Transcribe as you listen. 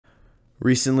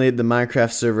Recently, the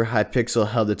Minecraft server Hypixel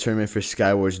held a tournament for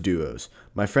Skywars duos.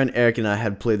 My friend Eric and I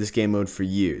had played this game mode for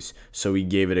years, so we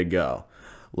gave it a go.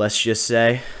 Let's just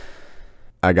say,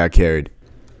 I got carried.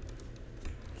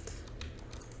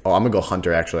 Oh, I'm gonna go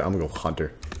Hunter actually. I'm gonna go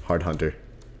Hunter. Hard Hunter.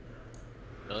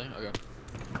 Really? Okay.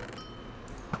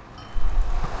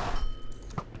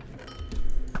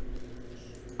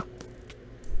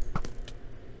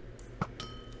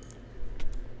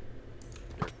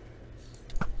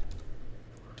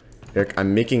 Eric,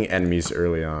 I'm making enemies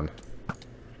early on.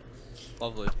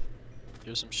 Lovely.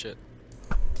 Here's some shit.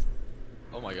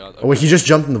 Oh my god. Okay. Oh wait, he just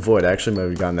jumped in the void. I actually might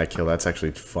have gotten that kill. That's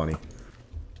actually funny.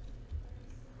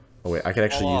 Oh wait, I could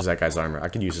actually use that guy's armor. I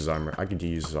could use his armor. I could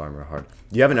use his armor hard.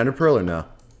 Do you have an ender pearl or no?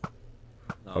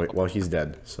 No. Oh wait, well he's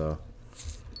dead, so.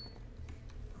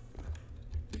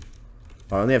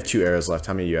 Oh, I only have 2 arrows left.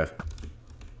 How many do you have?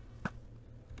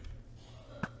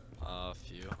 A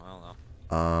few. I don't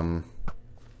know.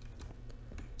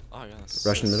 Oh, yeah,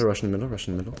 Rush in the middle, rush in the middle, rush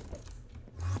in the middle.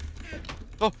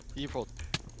 Oh, he rolled.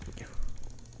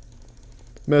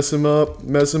 Mess him up,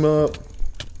 mess him up.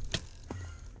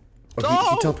 Oh, No!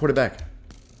 he teleported back.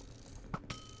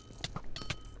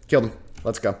 Killed him.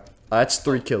 Let's go. That's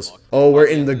 3 kills. Oh, we're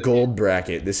in the gold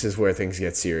bracket. This is where things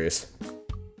get serious.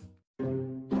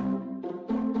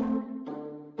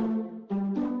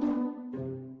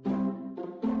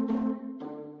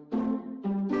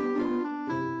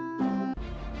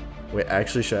 Wait,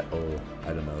 actually, oh,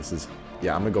 I don't know. This is.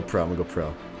 Yeah, I'm gonna go pro. I'm gonna go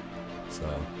pro. So,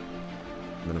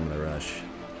 then I'm gonna rush.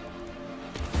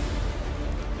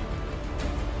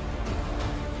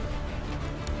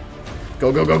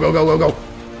 Go, go, go, go, go, go, go!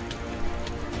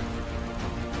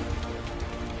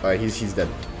 Alright, he's dead.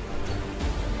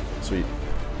 Sweet.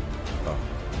 Oh.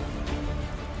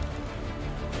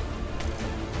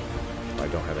 I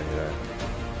don't have any of that.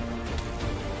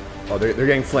 Oh, they're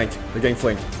getting flanked. They're getting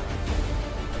flanked.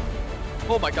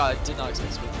 Oh my god, I did not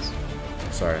expect to win this.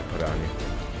 Sorry, I put it on you.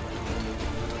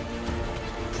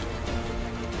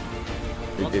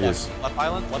 It is. Left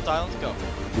island, go.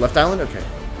 Left island? Okay.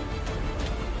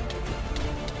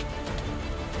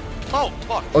 Oh,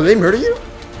 fuck. Oh, they murder you?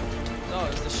 No,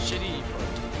 it's the shitty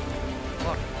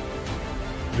part.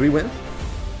 Fuck. Do we win?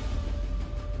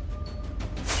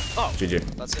 Oh, GG.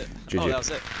 that's it. GG. Oh, that was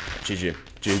it. GG.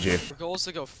 GG. Our goal is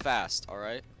to go fast,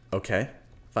 alright? Okay.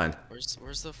 Fine.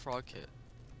 Where's the frog kit?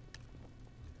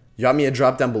 You want me to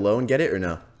drop down below and get it or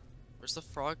no? Where's the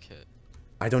frog kit?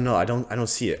 I don't know. I don't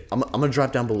see it. I'm gonna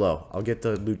drop down below. I'll get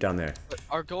the loot down there. But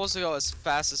our goal is to go as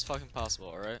fast as fucking possible,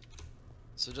 alright?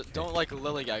 So just don't like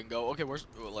lillygag and go, okay, where's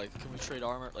like can we trade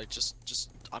armor? Like just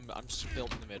I'm just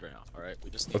building the mid right now, alright? We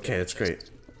just need Okay, that's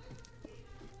great.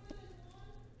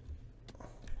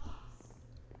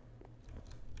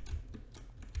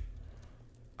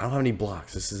 I don't have any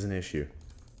blocks. This is an issue.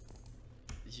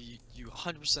 You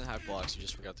 100% have blocks, you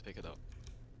just forgot to pick it up.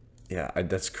 Yeah,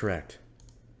 that's correct.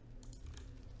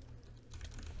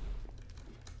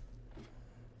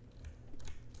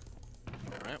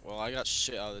 Alright, well I got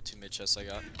shit out of the 2 mid chests I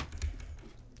got.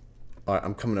 Alright,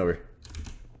 I'm coming over.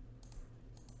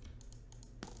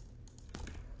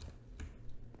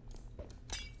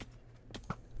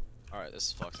 Alright, this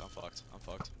is fucked. I'm fucked. I'm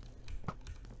fucked.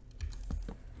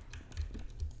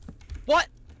 What?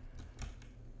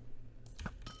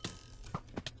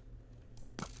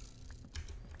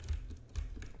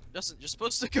 Justin, you're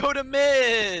supposed to go to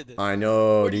mid! I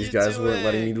know, What are these you guys weren't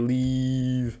letting me doing?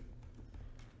 leave.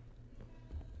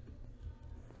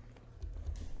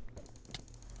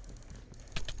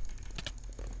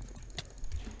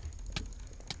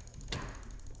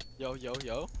 Yo, yo,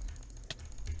 yo.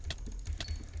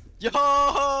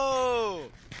 Yo!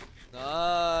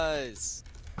 Nice!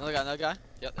 Another guy.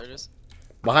 Yep, there it is.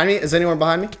 Behind me? Is anyone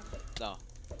behind me? No.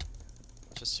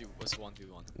 Just you. What's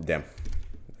 1v1? Damn.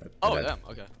 Oh, Bad. damn.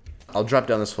 Okay. I'll drop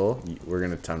down this hole. We're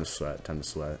gonna time to sweat. Time to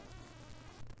sweat.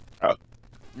 Oh.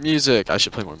 Music. I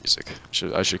should play more music.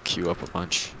 I should queue up a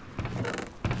bunch.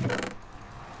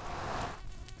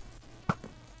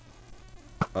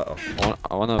 Uh-oh.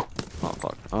 I wanna. Oh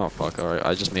fuck. Oh fuck. Alright.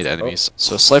 I just made enemies.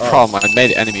 So slight problem. I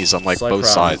made enemies on like Slight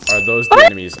both problem. sides. Are those the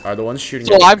enemies? Are the ones shooting?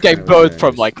 So at I'm you getting currently both from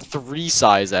enemies? like 3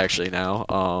 sides actually now.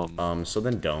 So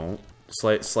then don't.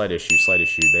 Slight issue. Slight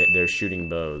issue. They're shooting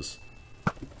bows.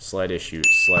 Slight issue.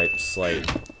 Slight.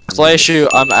 Slight issue.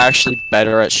 I'm actually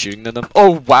better at shooting than them.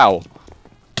 Oh wow.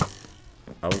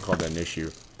 I wouldn't call that an issue.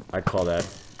 I'd call that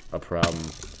a problem.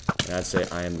 And I'd say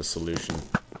I am the solution.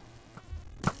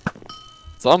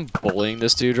 So I'm bullying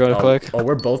this dude real quick. Oh,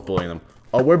 we're both bullying them.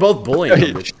 Oh, we're both bullying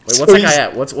them. Wait, what's So that guy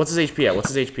at? What's his HP at?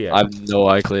 What's his HP at? I have no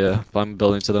idea, but I'm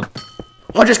building to them.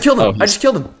 Oh, I just killed him! Oh, I just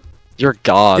killed him! You're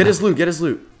God. Get his loot, get his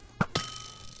loot.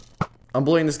 I'm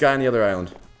bullying this guy on the other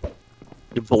island.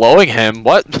 You're blowing him?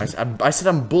 What? I said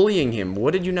I'm bullying him.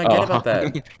 What did you not get about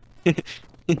that?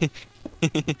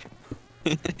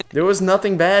 There was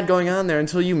nothing bad going on there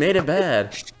until you made it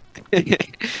bad.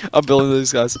 I'm building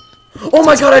these guys. Oh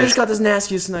my god, I just got this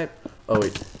nastiest snipe. Oh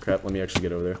wait, crap, let me actually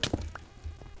get over there.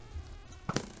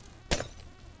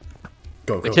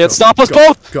 Go, go, They can't go, stop us go,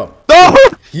 both! Go. No!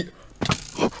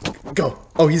 Go.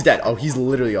 Oh, he's dead. Oh, he's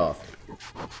literally off.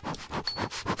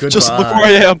 Goodbye. Justin, look where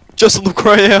I am! Justin, look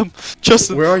where I am!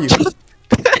 Justin! Where are you?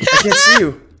 I can't see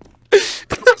you.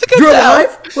 You're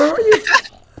alive? Where are you?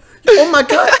 Oh my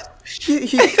god!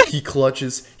 He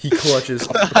clutches. He clutches.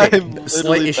 Okay, I'm slight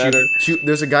literally issue. better.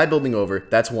 There's a guy building over.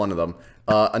 That's one of them.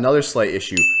 Another slight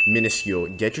issue.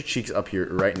 Minuscule. Get your cheeks up here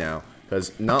right now.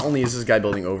 Because not only is this guy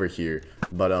building over here,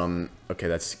 but, okay,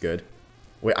 that's good.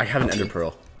 Wait, I have an ender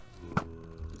pearl.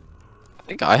 I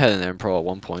think I had an Ender Pearl at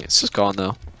one point. It's just gone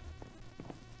though.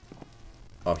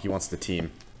 Oh, he wants the team.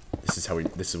 This is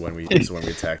when we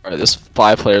attack. Alright, there's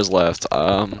 5 players left.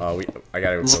 Oh, I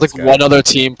gotta go There's kill like this guy. one other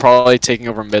team probably taking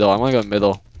over middle. I'm gonna go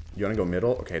middle. You wanna go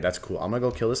middle? Okay, that's cool. I'm gonna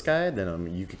go kill this guy,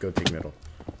 then you could go take middle.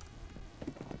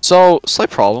 So,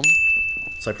 slight problem.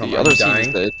 It's like, The are other you team is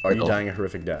dying? the Are you middle. dying a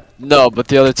horrific death? No, but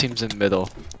the other team's in middle.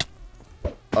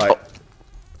 Alright.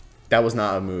 That was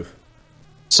not a move.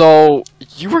 So,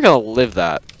 you were gonna live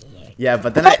that. Yeah,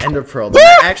 but then I ender pearled. And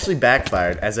that actually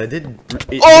backfired, as I did.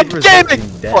 It Oh, did result damn it!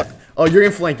 in death. Oh, you're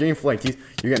in flank. You're in flank. You're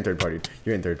getting third partied.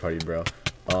 You're getting third partied, bro.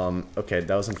 Okay,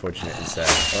 that was unfortunate and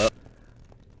sad.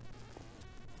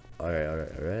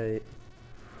 Alright.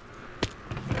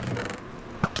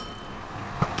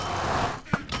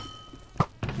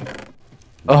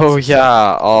 Oh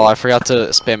yeah. Oh, I forgot to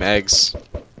spam eggs.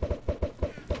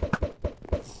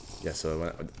 Yeah,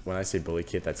 so when I say bully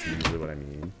kit, that's usually what I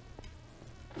mean.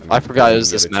 I forgot it was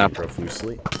give this to you map.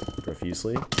 profusely,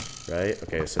 right?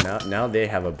 Okay, so now they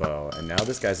have a bow, and now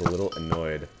this guy's a little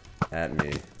annoyed at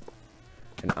me,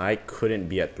 and I couldn't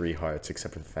be at 3 hearts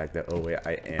except for the fact that, oh wait,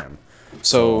 I am.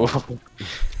 So.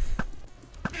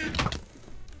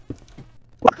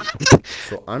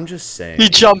 So I'm just saying. He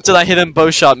jumped and I hit him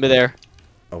bow shot midair.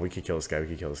 Oh, we could kill this guy. We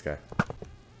could kill this guy.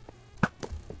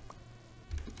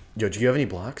 Yo, do you have any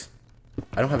blocks?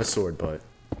 I don't have a sword, but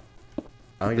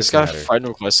I don't think This it's guy matter. friend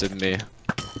requested me.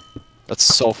 That's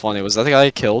so funny. Was that the guy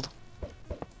I killed?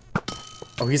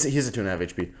 Oh, he's a 2.5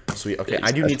 HP. Sweet. Okay, Yeah,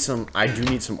 I do need some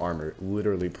armor.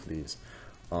 Literally, please.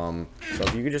 So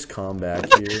if you could just come back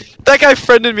here. That guy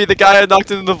friended me. The guy I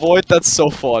knocked into the void. That's so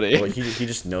funny. Well, he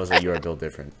just knows that you are built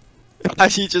different.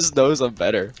 He just knows I'm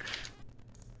better.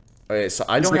 Okay, so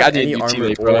I don't like, have I need any you armor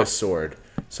teammate, or bro. a sword.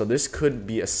 So this could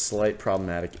be a slight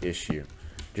problematic issue.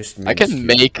 Just I can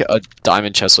make a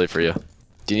diamond chestplate for you.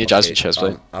 Do you need a diamond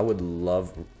chestplate? I would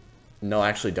love. No, I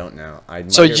actually don't now.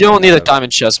 So you don't need a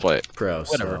diamond chestplate. Pro.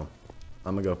 Whatever. So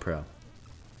I'm gonna go pro.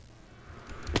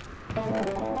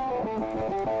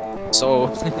 So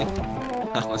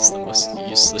that was the most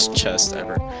useless chest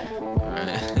ever.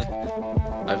 Alright.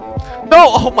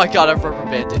 No! Oh my god, I've rubber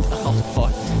banded. Oh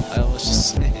fuck. I almost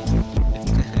just it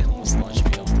almost launched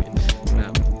me off the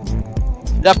map.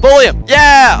 Yeah, bully him!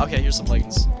 Yeah! Okay, here's some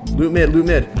leggings. Loot mid, loot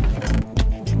mid.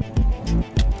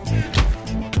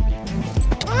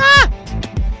 Ah!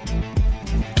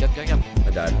 Get him. I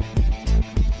died.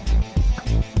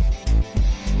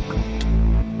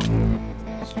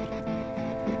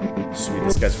 Sweet,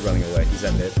 this guy's running away. He's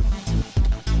at mid.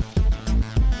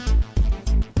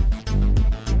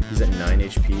 He's at 9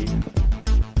 HP.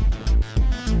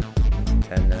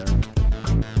 10 now.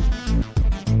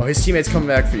 Oh, his teammate's coming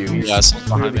back for you. He's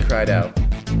behind really me. cried out.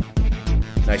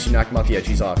 Nice, you knocked him off the edge.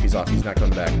 He's off. He's not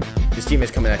coming back. His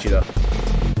teammate's coming at you though.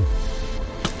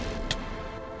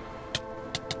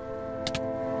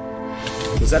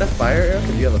 Was that a fire arrow? Or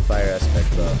do you have a fire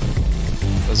aspect though?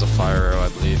 There's a fire arrow, I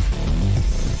believe.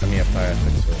 I mean a fire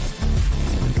aspect sword.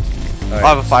 I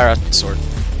have a fire aspect sword.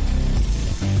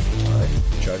 Alright,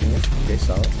 charging it. Okay,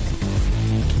 solid.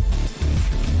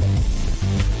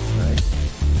 Nice.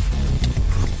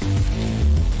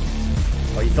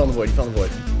 Oh, you fell in the void,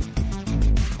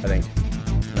 I think.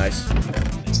 Nice.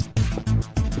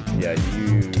 Yeah, you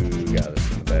got this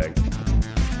in the bag.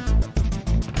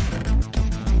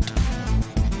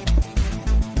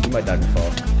 You might die and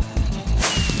fall.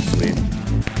 Sweet.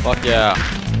 Fuck yeah.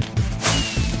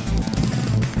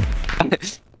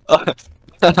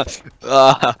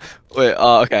 Wait,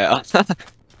 okay.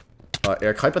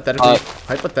 Eric,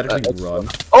 hypothetically run.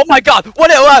 Oh my god!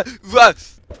 What?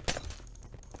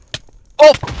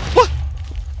 Oh! What?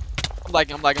 I'm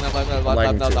lagging. Lagging too.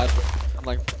 I'm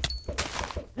lagging.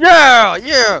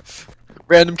 Yeah!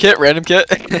 Random kit, random kit.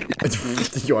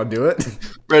 You wanna do it?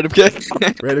 Random kit.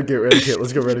 Random kit.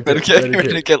 Let's go random kit.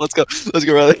 Random kit. Let's go. Let's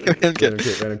go random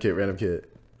kit. Random kit.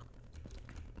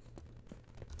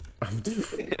 What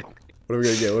are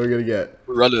we gonna get?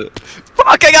 We're running.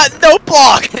 Fuck! I got no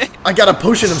block. I got a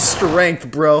potion of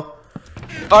strength, bro. All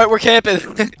right, we're camping.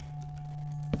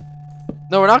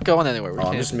 No, we're not going anywhere.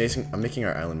 We're camping. I'm making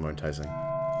our island more enticing.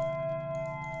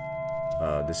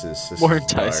 This is More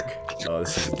enticing. dark. Oh,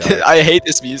 this is dark. I hate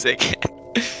this music.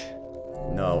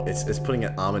 No, it's putting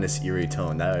an ominous, eerie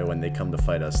tone. That way, when they come to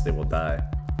fight us, they will die.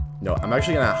 No, I'm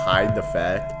actually gonna hide the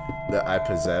fact that I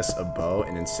possess a bow,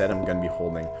 and instead I'm gonna be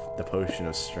holding the potion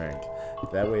of strength.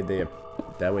 That way they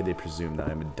presume that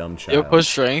I'm a dumb child. You have push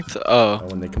strength? Oh.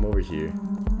 And when they come over here.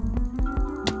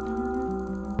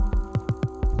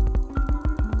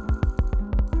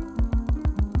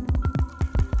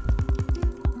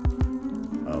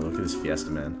 Oh, look at this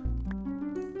Fiesta man.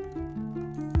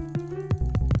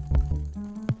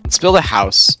 Let's build a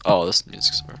house. Oh, this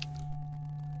music's over.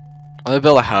 I'm gonna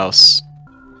build a house.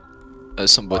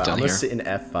 There's some boat down here. I'm gonna sit in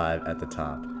F5 at the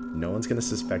top. No one's gonna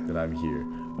suspect that I'm here.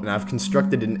 And I've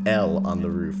constructed an L on the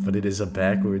roof, but it is a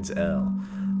backwards L.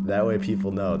 That way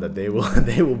people know that they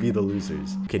will be the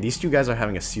losers. Okay, these two guys are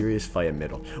having a serious fight at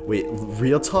middle. Wait,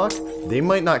 real talk? They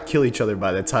might not kill each other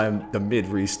by the time the mid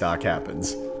restock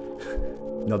happens.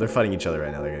 No, they're fighting each other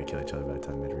right now. They're gonna kill each other by the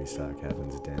time mid restock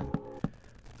happens. Damn.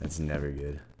 That's never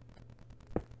good.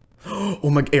 Oh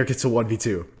my, Eric, it's a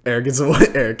 1v2. Eric, it's a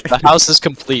Eric. The house is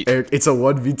complete. Eric, it's a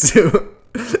 1v2.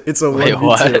 It's a 1v2. Wait,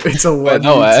 what? It's a 1v2.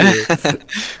 No way.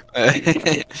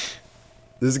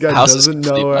 This guy doesn't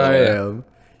know where I am.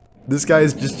 This guy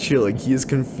is just chilling. He is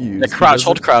confused. Yeah, crouch,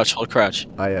 hold crouch, hold crouch.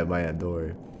 I am, don't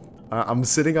worry. I'm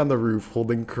sitting on the roof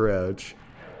holding crouch.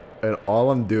 And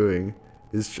all I'm doing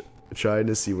is trying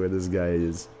to see where this guy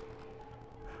is.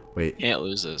 Wait. Can't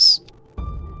lose this.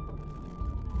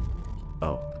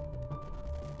 Oh.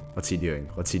 What's he doing?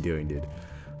 What's he doing, dude?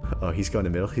 Oh, he's going to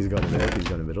middle. He's going to middle. He's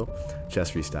going to middle.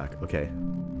 Chest restock. Okay.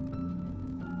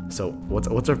 So,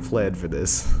 what's our plan for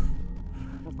this?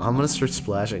 I'm gonna start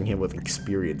splashing him with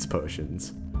experience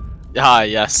potions. Ah,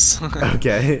 yes.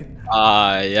 Okay.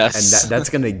 Yes. And that's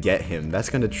gonna get him. That's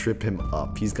gonna trip him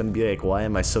up. He's gonna be like, why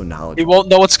am I so knowledgeable? He won't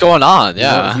know what's going on,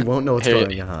 yeah. He won't know what's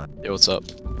going on. Hey, what's up?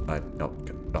 No.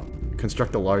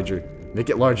 Construct a larger. Make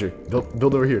it larger.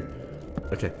 Build over here.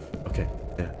 Okay.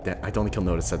 Yeah, I don't think he'll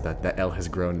notice that L has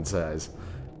grown in size.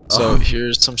 So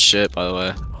here's some shit, by the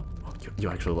way. You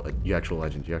actual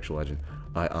legend.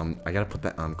 I gotta put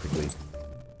that on quickly.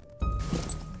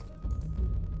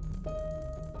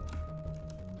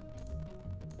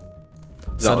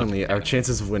 Suddenly, our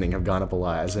chances of winning have gone up a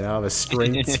lot, as I now have a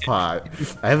strength spot.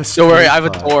 I have a strength Don't worry, I have a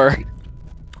door.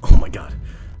 Oh my god.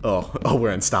 Oh,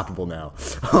 we're unstoppable now.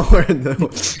 Oh, we're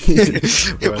unstoppable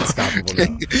now.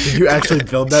 Did you actually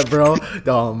build that, bro?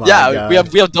 Oh my god. Yeah, we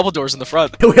have double doors in the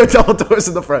front. We have double doors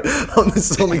in the front. Oh,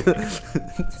 this is only gonna...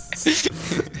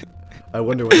 I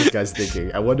wonder what this guy's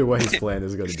thinking. I wonder what his plan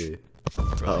is gonna be.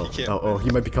 Oh, he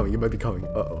might be coming.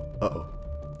 Uh-oh.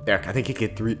 Eric, I think he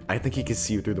can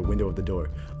see you through the window of the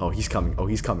door. Oh, he's coming. Oh,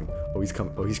 he's queuing.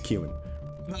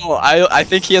 No, I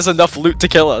think he has enough loot to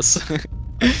kill us.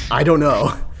 I don't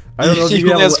know. I don't know if he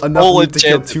has enough loot to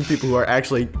kill two people who are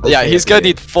actually... Yeah, he's gonna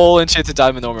need full enchanted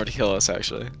diamond armor to kill us,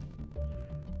 actually.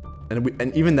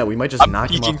 And even that, we might just knock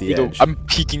him off the edge. I'm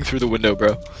peeking through the window,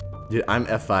 bro. Dude, I'm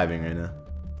F5ing right now.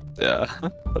 Yeah,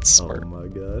 that's smart. Oh my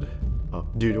god. Oh,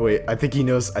 dude, wait. I think he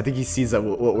knows. I think he sees that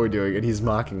what we're doing, and he's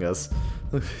mocking us.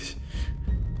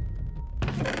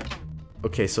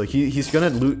 Okay, so he's gonna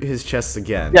loot his chests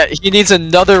again. Yeah, he needs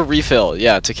another refill.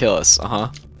 Yeah, to kill us.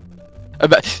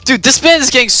 Dude, this man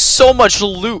is getting so much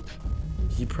loot.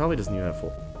 He probably doesn't even have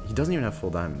full. He doesn't even have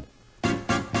full diamond.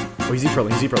 Oh, he's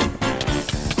E-proing.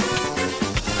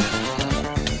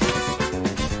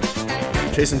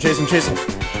 Chase him.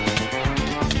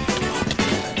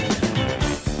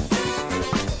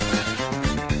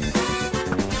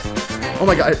 Oh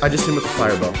my god, I just hit him with the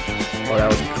fireball. Oh, that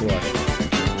was clutch.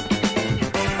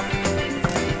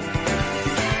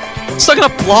 I'm stuck in a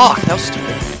block. That was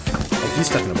stupid. Oh, he's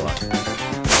stuck in a block.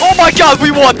 Oh my god,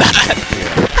 we won that!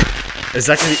 Yeah. Is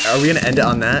that gonna be, are we gonna end it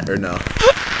on that, or no?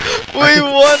 We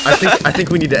won that! I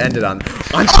think we need to end it on...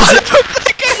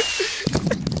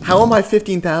 How am I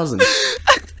 15,000?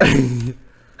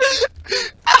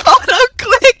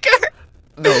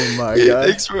 Oh my god.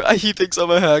 He thinks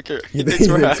I'm a hacker. He thinks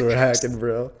we're hacking,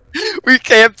 bro. We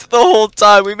camped the whole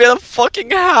time. We made a fucking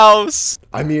house.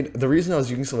 I mean, the reason I was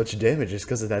doing so much damage is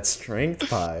because of that strength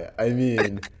pie. I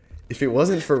mean, if it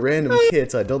wasn't for random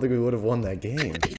kits, I don't think we would have won that game.